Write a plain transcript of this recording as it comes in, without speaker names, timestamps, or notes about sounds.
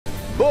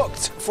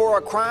Booked for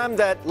a crime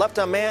that left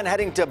a man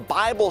heading to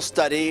Bible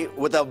study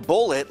with a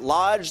bullet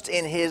lodged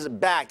in his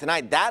back.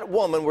 Tonight, that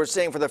woman we're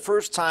seeing for the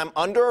first time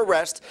under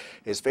arrest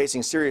is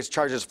facing serious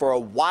charges for a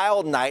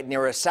wild night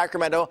near a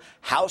Sacramento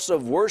house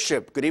of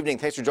worship. Good evening.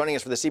 Thanks for joining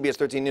us for the CBS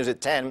 13 News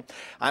at 10.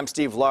 I'm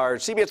Steve Large.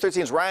 CBS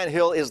 13's Ryan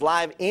Hill is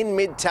live in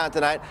Midtown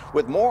tonight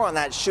with more on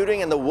that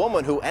shooting and the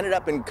woman who ended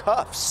up in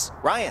cuffs.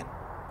 Ryan.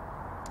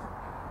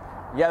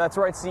 Yeah, that's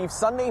right, Steve.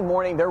 Sunday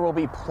morning, there will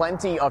be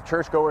plenty of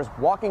churchgoers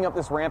walking up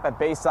this ramp at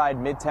Bayside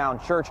Midtown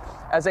Church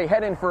as they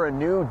head in for a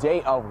new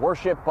day of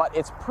worship. But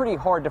it's pretty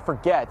hard to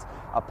forget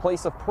a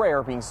place of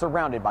prayer being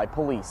surrounded by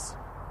police.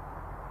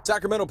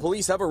 Sacramento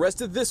police have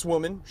arrested this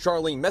woman,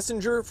 Charlene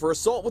Messinger, for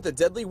assault with a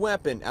deadly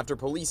weapon after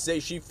police say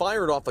she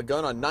fired off a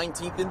gun on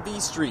 19th and B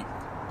Street.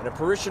 And a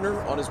parishioner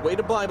on his way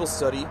to Bible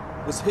study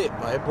was hit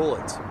by a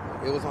bullet.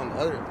 It was on the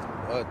other,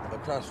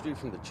 across the street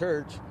from the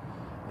church.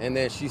 And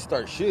then she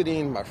started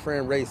shooting. My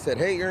friend Ray said,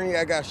 "Hey, Ernie,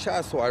 I got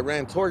shot." So I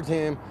ran towards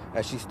him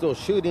as she's still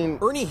shooting.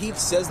 Ernie Heath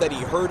says that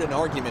he heard an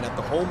argument at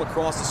the home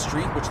across the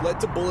street, which led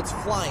to bullets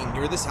flying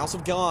near this house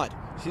of God.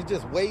 She's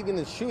just waving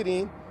and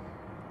shooting.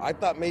 I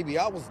thought maybe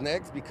I was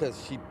next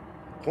because she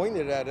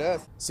pointed at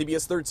us.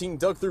 CBS 13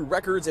 dug through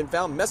records and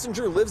found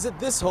Messenger lives at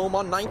this home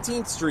on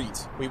 19th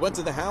Street. We went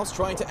to the house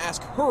trying to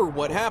ask her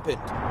what happened.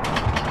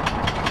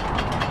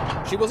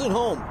 She wasn't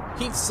home.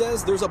 Heath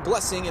says there's a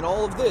blessing in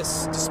all of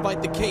this,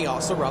 despite the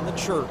chaos around the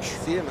church.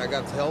 See him, I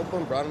got to help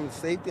him, brought him to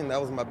safety, and that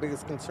was my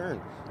biggest concern.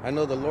 I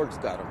know the Lord's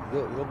got him.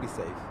 He'll be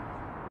safe.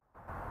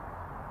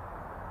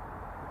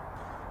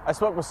 I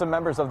spoke with some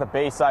members of the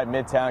Bayside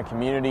Midtown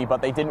community,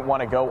 but they didn't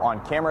want to go on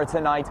camera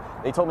tonight.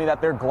 They told me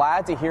that they're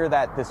glad to hear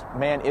that this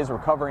man is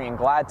recovering and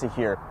glad to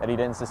hear that he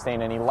didn't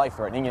sustain any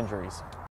life-threatening injuries.